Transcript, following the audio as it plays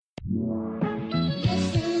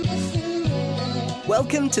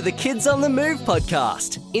Welcome to the Kids on the Move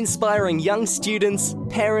podcast, inspiring young students,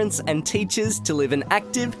 parents, and teachers to live an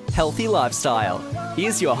active, healthy lifestyle.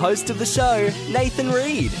 Here's your host of the show, Nathan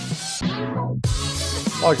Reed.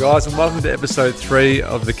 Hi guys, and welcome to episode 3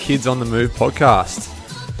 of the Kids on the Move podcast.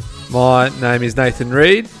 My name is Nathan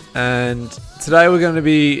Reed, and today we're going to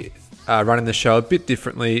be running the show a bit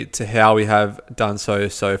differently to how we have done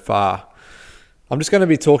so far. I'm just going to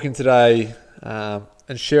be talking today and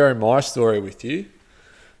sharing my story with you,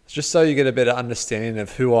 just so you get a better understanding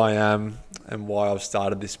of who I am and why I've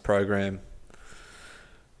started this program.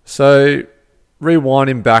 So,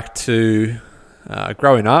 rewinding back to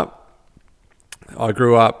growing up, I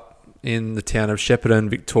grew up in the town of Shepparton,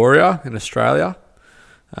 Victoria, in Australia.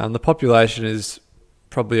 The population is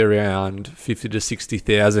probably around 50 to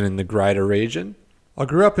 60,000 in the greater region. I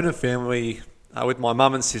grew up in a family with my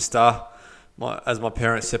mum and sister, as my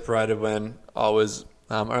parents separated when I was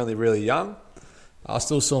only really young. I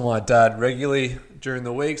still saw my dad regularly during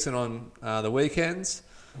the weeks and on the weekends.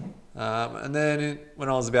 And then when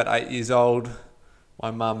I was about 8 years old,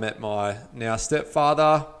 my mum met my now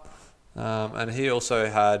stepfather. And he also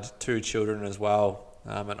had 2 children as well,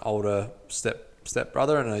 an older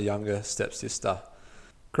stepbrother and a younger stepsister.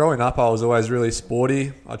 Growing up, I was always really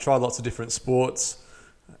sporty. I tried lots of different sports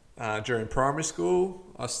during primary school.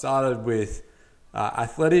 I started with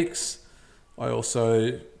athletics. I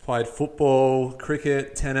also played football,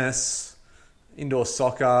 cricket, tennis, indoor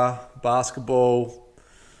soccer, basketball.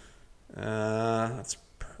 That's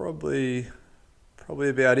probably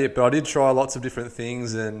about it. But I did try lots of different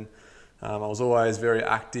things, and I was always very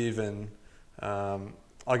active. And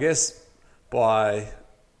I guess by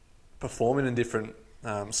performing in different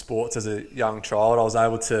sports as a young child, I was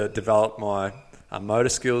able to develop my motor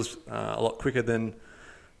skills a lot quicker than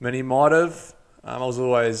many might have. I was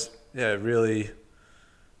always really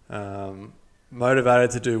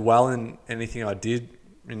motivated to do well in anything I did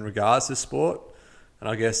in regards to sport. And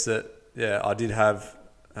I guess that, I did have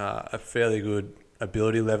a fairly good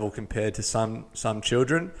ability level compared to some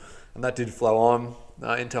children. And that did flow on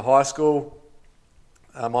into high school.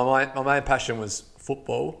 My main passion was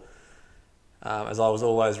football, as I was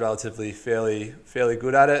always relatively fairly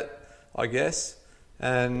good at it, I guess.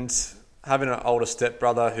 And having an older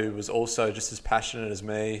stepbrother who was also just as passionate as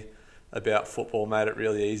me about football made it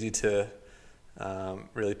really easy to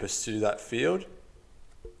really pursue that field.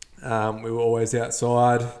 We were always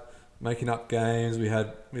outside making up games. We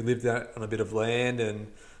lived out on a bit of land,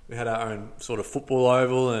 and we had our own sort of football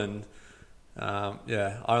oval. And I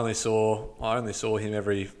only saw him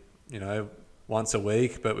every once a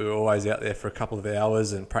week, but we were always out there for a couple of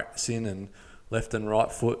hours and practicing and left and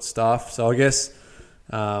right foot stuff. So I guess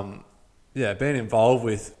being involved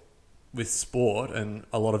with sport and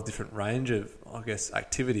a lot of different range of,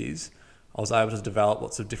 activities, I was able to develop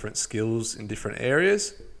lots of different skills in different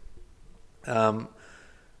areas. And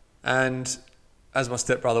as my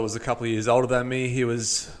stepbrother was a couple of years older than me, he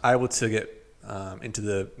was able to get into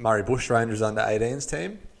the Murray Bushrangers under 18s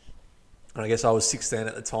team. And I guess I was 16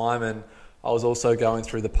 at the time, and I was also going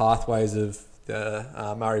through the pathways of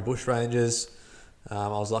the Murray Bushrangers. I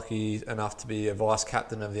was lucky enough to be a vice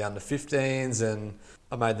captain of the under 15s, and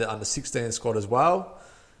I made the under 16 squad as well.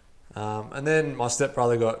 And then my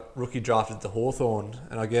stepbrother got rookie drafted to Hawthorn,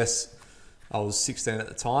 and I guess I was 16 at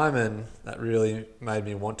the time, and that really made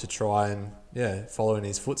me want to try and follow in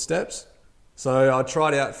his footsteps. So I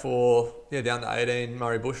tried out for the under 18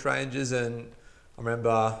 Murray Bushrangers, and I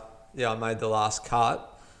remember I made the last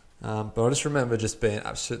cut, but I just remember just being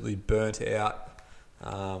absolutely burnt out.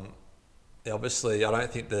 Obviously, I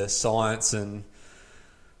don't think the science and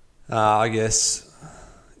the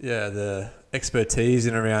expertise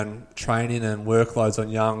in around training and workloads on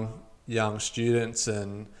young students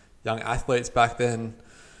and young athletes back then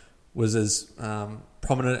was as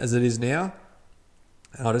prominent as it is now.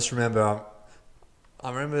 And I just remember,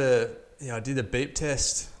 I did a beep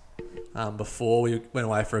test before we went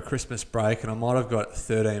away for a Christmas break, and I might have got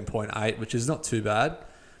 13.8, which is not too bad.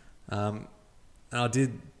 And I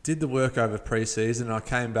did the work over pre-season, and I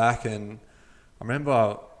came back, and I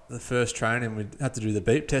remember the first training we had to do the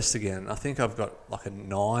beep test again. I think I've got like a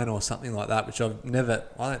 9 or something like that, which I don't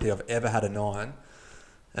think I've ever had a 9.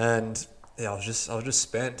 And I was just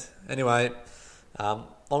spent. Anyway,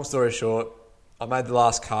 long story short, I made the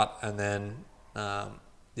last cut, and then I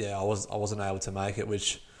wasn't able to make it,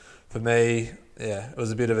 which for me, it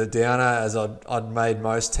was a bit of a downer, as I'd made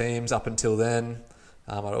most teams up until then.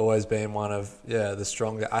 I'd always been one of the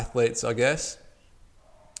stronger athletes, I guess.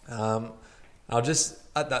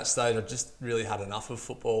 At that stage, I just really had enough of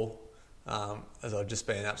football, as I'd just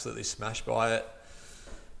been absolutely smashed by it.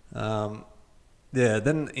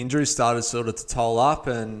 then injuries started sort of to toll up,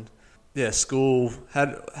 and school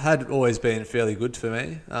had always been fairly good for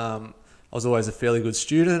me. I was always a fairly good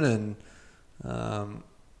student, and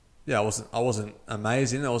I wasn't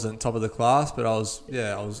amazing. I wasn't top of the class, but I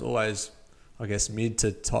was always, I guess, mid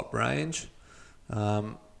to top range.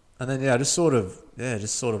 And then I just sort of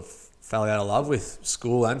fell out of love with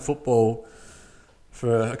school and football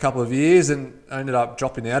for a couple of years, and I ended up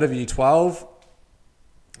dropping out of year 12.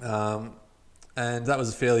 And that was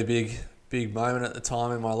a fairly big moment at the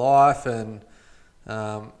time in my life, and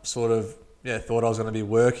thought I was going to be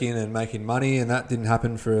working and making money, and that didn't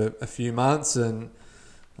happen for a few months. And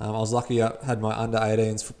I was lucky I had my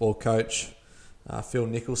under-18s football coach, Phil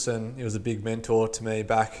Nicholson. He was a big mentor to me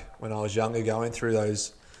back when I was younger, going through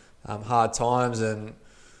those hard times, and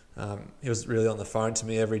he was really on the phone to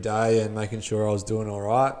me every day and making sure I was doing all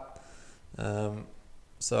right.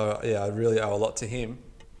 I really owe a lot to him.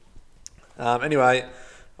 Anyway,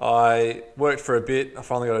 I worked for a bit. I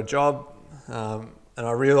finally got a job, and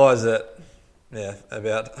I realised that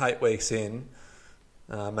about 8 weeks in,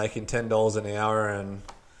 making $10 an hour and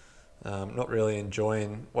not really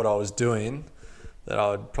enjoying what I was doing, that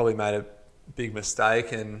I'd probably made a big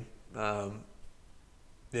mistake, and I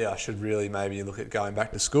should really maybe look at going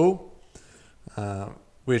back to school,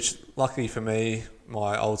 which luckily for me,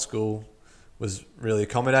 my old school was really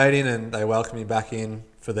accommodating, and they welcomed me back in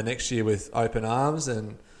for the next year with open arms,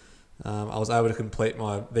 and I was able to complete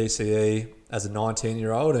my VCE as a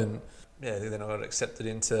 19-year-old, and then I got accepted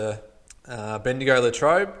into Bendigo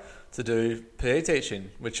Latrobe to do PE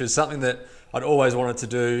teaching, which is something that I'd always wanted to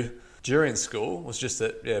do during school. It was just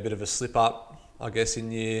a bit of a slip up, I guess,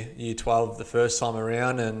 in year 12 the first time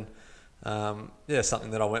around, and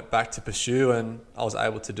something that I went back to pursue and I was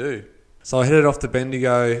able to do. So I headed off to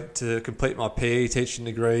Bendigo to complete my PE teaching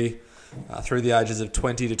degree through the ages of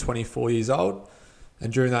 20 to 24 years old.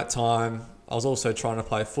 And during that time, I was also trying to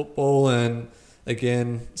play football, and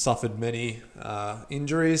again, suffered many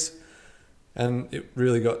injuries. And it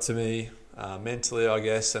really got to me mentally, I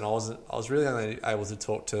guess. And I was really only able to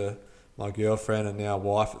talk to my girlfriend and now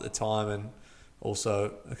wife at the time, and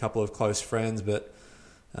also a couple of close friends. But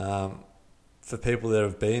for people that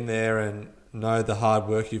have been there and know the hard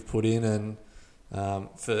work you've put in, and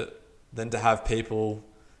for then to have people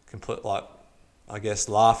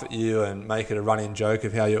laugh at you and make it a running joke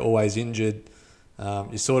of how you're always injured,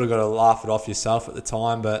 you sort of got to laugh it off yourself at the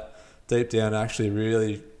time, but deep down it actually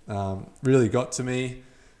really got to me,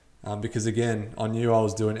 because again, I knew I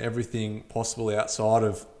was doing everything possible outside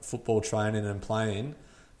of football training and playing,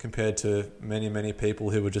 compared to many people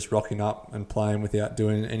who were just rocking up and playing without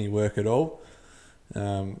doing any work at all.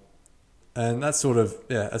 And that's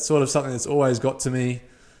it's sort of something that's always got to me.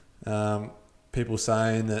 People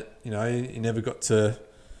saying that, you never got to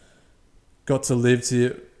live to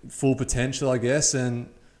your full potential, I guess, and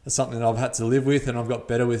it's something that I've had to live with, and I've got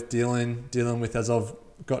better with dealing with as I've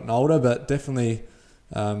gotten older. But definitely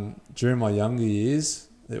during my younger years,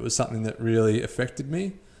 it was something that really affected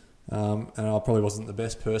me, and I probably wasn't the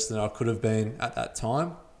best person that I could have been at that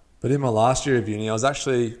time. But in my last year of uni, I was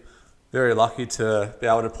actually very lucky to be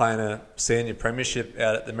able to play in a senior premiership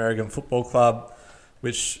out at the Merrigum Football Club,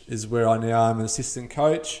 which is where I now am an assistant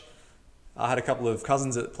coach. I had a couple of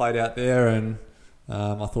cousins that played out there, and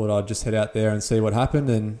I thought I'd just head out there and see what happened.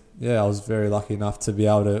 And I was very lucky enough to be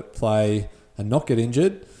able to play and not get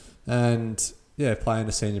injured, and play in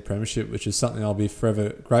a senior premiership, which is something I'll be forever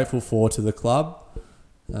grateful for to the club,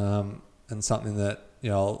 and something that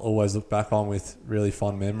I'll always look back on with really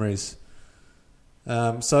fond memories.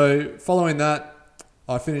 So following that,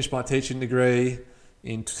 I finished my teaching degree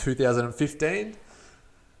in 2015.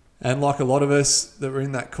 And like a lot of us that were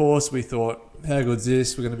in that course, we thought, how good's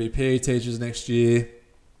this? We're going to be PE teachers next year.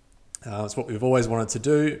 It's what we've always wanted to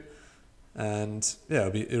do. And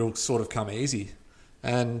it'll sort of come easy.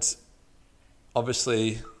 And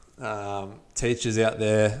obviously, teachers out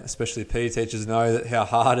there, especially PE teachers, know that how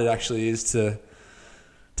hard it actually is to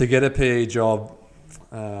get a PE job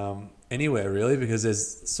anywhere, really, because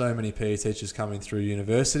there's so many PE teachers coming through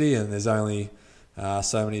university, and there's only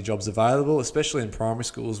so many jobs available, especially in primary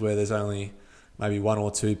schools where there's only maybe 1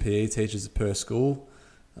 or 2 PE teachers per school.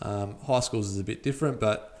 High schools is a bit different,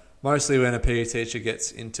 but mostly when a PE teacher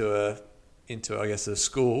gets into a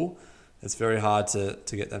school, it's very hard to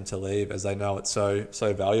get them to leave, as they know it's so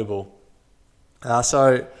valuable.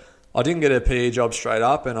 So I didn't get a PE job straight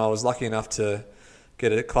up, and I was lucky enough to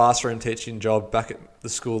get a classroom teaching job back at the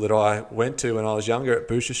school that I went to when I was younger, at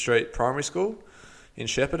Boucher Street Primary School in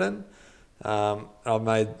Shepparton. I've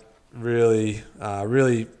made really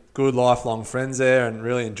good lifelong friends there, and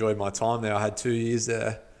really enjoyed my time there. I had 2 years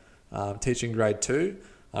there teaching grade 2.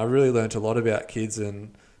 I really learnt a lot about kids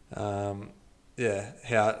and how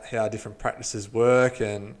different practices work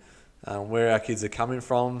and where our kids are coming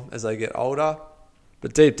from as they get older.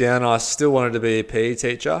 But deep down, I still wanted to be a PE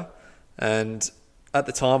teacher. And at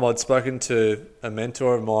the time, I'd spoken to a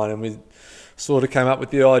mentor of mine, and we sort of came up with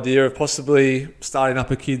the idea of possibly starting up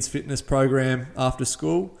a kids' fitness program after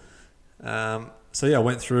school. I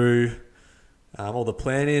went through all the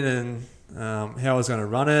planning and how I was going to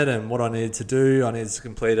run it and what I needed to do. I needed to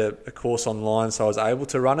complete a course online so I was able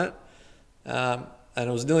to run it. And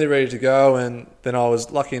it was nearly ready to go, and then I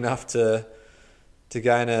was lucky enough to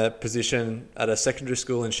gain a position at a secondary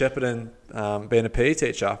school in Shepparton, being a PE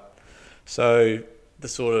teacher. So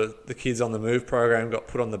the Kids on the Move program got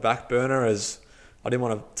put on the back burner as I didn't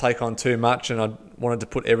want to take on too much, and I wanted to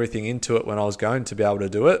put everything into it when I was going to be able to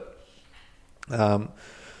do it.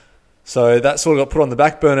 So that sort of got put on the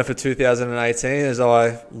back burner for 2018 as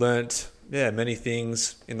I learnt many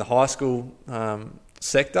things in the high school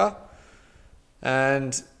sector.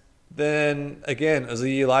 And then again, it was a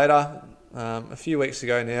year later, a few weeks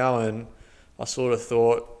ago now, and I sort of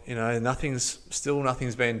thought,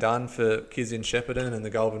 nothing's been done for kids in Shepparton and the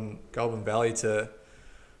Goulburn Valley to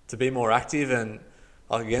be more active. And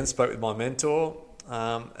I again spoke with my mentor,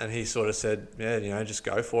 and he sort of said, just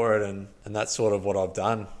go for it. And that's sort of what I've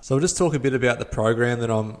done. So I'll just talk a bit about the program that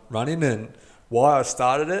I'm running and why I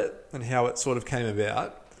started it and how it sort of came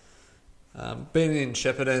about. Being in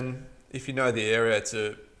Shepparton, if you know the area, it's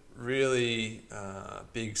a really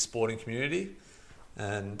big sporting community,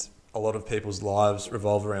 and a lot of people's lives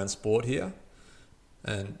revolve around sport here.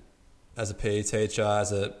 And as a PE teacher,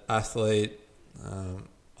 as an athlete,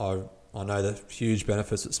 I know the huge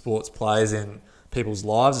benefits that sports plays in people's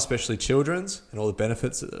lives, especially children's, and all the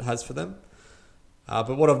benefits that it has for them.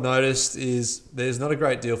 But what I've noticed is there's not a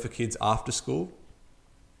great deal for kids after school.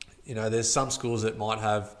 There's some schools that might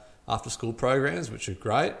have after school programs, which are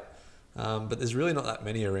great. But there's really not that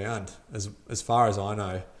many around as far as I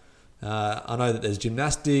know. I know that there's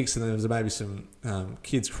gymnastics, and there's maybe some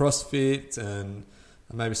kids CrossFit and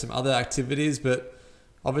maybe some other activities, but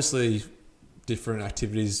obviously different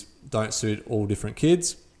activities don't suit all different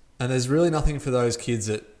kids. And there's really nothing for those kids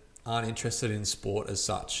that aren't interested in sport as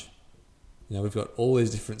such. We've got all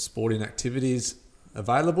these different sporting activities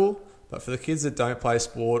available, but for the kids that don't play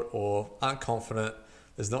sport or aren't confident,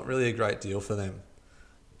 there's not really a great deal for them.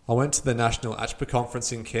 I went to the National ACHPA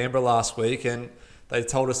conference in Canberra last week, and they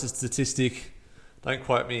told us a statistic, don't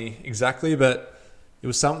quote me exactly, but it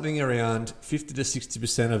was something around 50 to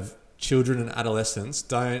 60% of children and adolescents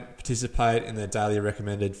don't participate in their daily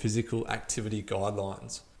recommended physical activity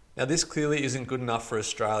guidelines. Now, this clearly isn't good enough for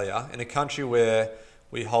Australia, in a country where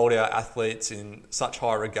we hold our athletes in such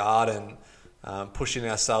high regard and pushing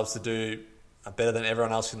ourselves to do better than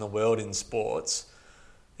everyone else in the world in sports.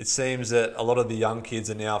 It seems that a lot of the young kids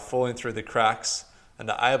are now falling through the cracks and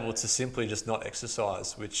are able to simply just not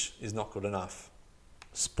exercise, which is not good enough.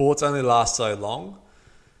 Sports only last so long.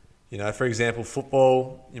 For example,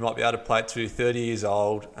 football, you might be able to play it to 30 years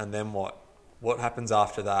old, and then what? What happens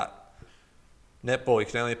after that? Netball, you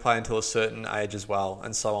can only play until a certain age as well,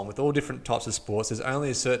 and so on. With all different types of sports, there's only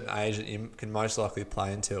a certain age that you can most likely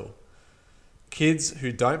play until. Kids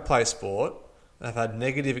who don't play sport and have had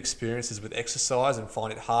negative experiences with exercise and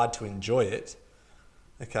find it hard to enjoy it,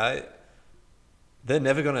 they're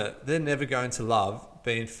never going to love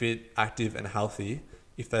being fit, active and healthy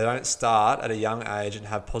if they don't start at a young age and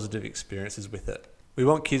have positive experiences with it. We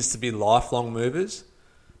want kids to be lifelong movers.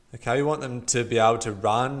 We want them to be able to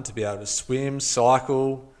run, to be able to swim,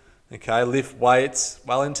 cycle, lift weights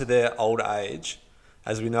well into their old age,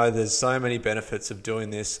 as we know there's so many benefits of doing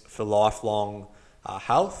this for lifelong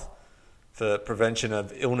health, for prevention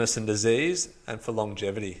of illness and disease, and for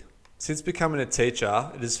longevity. Since becoming a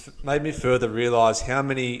teacher, it has made me further realise how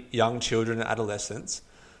many young children and adolescents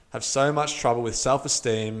have so much trouble with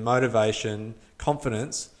self-esteem, motivation,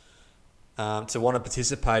 confidence to want to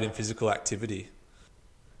participate in physical activity.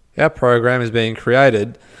 Our program is being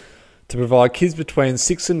created to provide kids between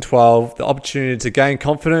 6 and 12 the opportunity to gain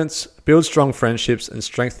confidence, build strong friendships and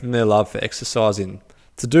strengthen their love for exercising.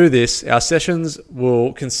 To do this, our sessions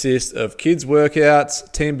will consist of kids'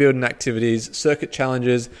 workouts, team building activities, circuit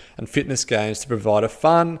challenges and fitness games to provide a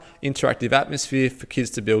fun, interactive atmosphere for kids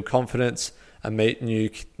to build confidence and meet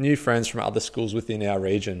new friends from other schools within our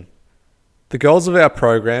region. The goals of our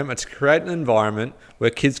program are to create an environment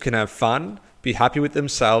where kids can have fun, be happy with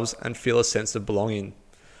themselves and feel a sense of belonging.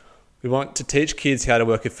 We want to teach kids how to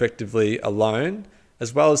work effectively alone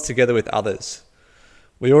as well as together with others.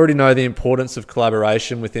 We already know the importance of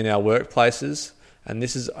collaboration within our workplaces, and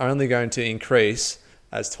this is only going to increase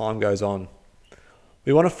as time goes on.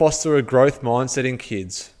 We want to foster a growth mindset in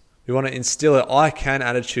kids. We want to instill an I can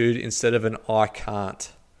attitude instead of an I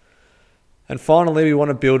can't. And finally, we want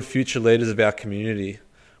to build future leaders of our community.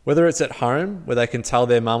 Whether it's at home, where they can tell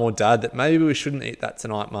their mum or dad that maybe we shouldn't eat that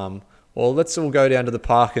tonight, mum, or let's all go down to the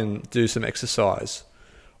park and do some exercise.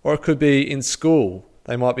 Or it could be in school.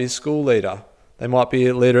 They might be a school leader. They might be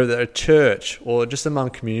a leader at a church or just among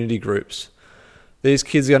community groups. These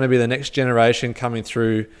kids are going to be the next generation coming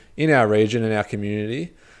through in our region and our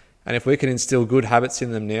community. And if we can instill good habits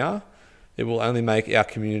in them now, it will only make our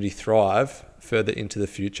community thrive further into the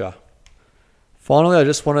future. Finally, I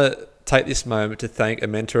just want to take this moment to thank a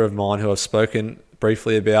mentor of mine who I've spoken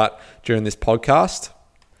briefly about during this podcast.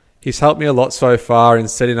 He's helped me a lot so far in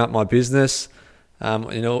setting up my business.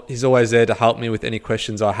 He's always there to help me with any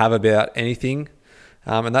questions I have about anything.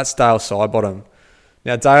 And that's Dale Sidebottom.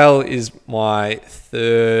 Now, Dale is my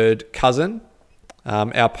third cousin.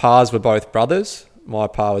 Our pars were both brothers. My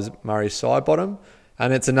pa was Murray Sidebottom.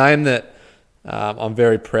 And it's a name that I'm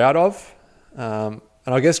very proud of. And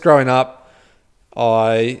I guess growing up,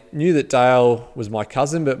 I knew that Dale was my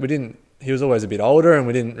cousin, but he was always a bit older and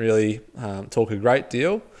we didn't really talk a great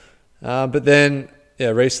deal. But then,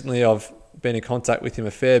 recently I've been in contact with him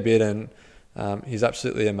a fair bit, and he's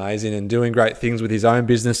absolutely amazing and doing great things with his own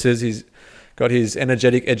businesses. He's got his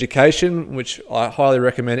Energetic Education, which I highly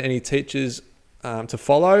recommend any teachers to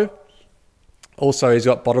follow. Also, he's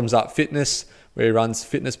got Bottoms Up Fitness, where he runs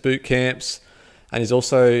fitness boot camps, and he's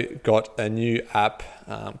also got a new app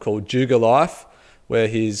called Juga Life, where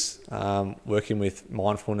he's working with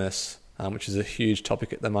mindfulness, which is a huge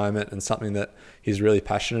topic at the moment and something that he's really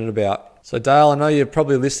passionate about. So Dale, I know you're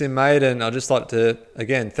probably listening, mate, and I'd just like to,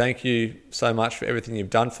 again, thank you so much for everything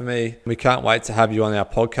you've done for me. We can't wait to have you on our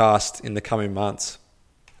podcast in the coming months.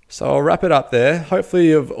 So I'll wrap it up there. Hopefully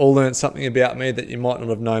you've all learned something about me that you might not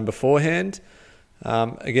have known beforehand.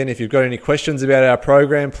 Again, if you've got any questions about our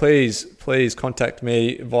program, please contact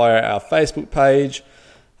me via our Facebook page.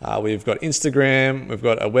 We've got Instagram, we've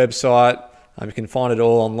got a website. You can find it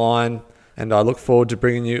all online. And I look forward to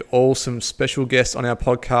bringing you all some special guests on our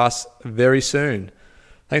podcast very soon.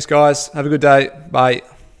 Thanks, guys. Have a good day. Bye.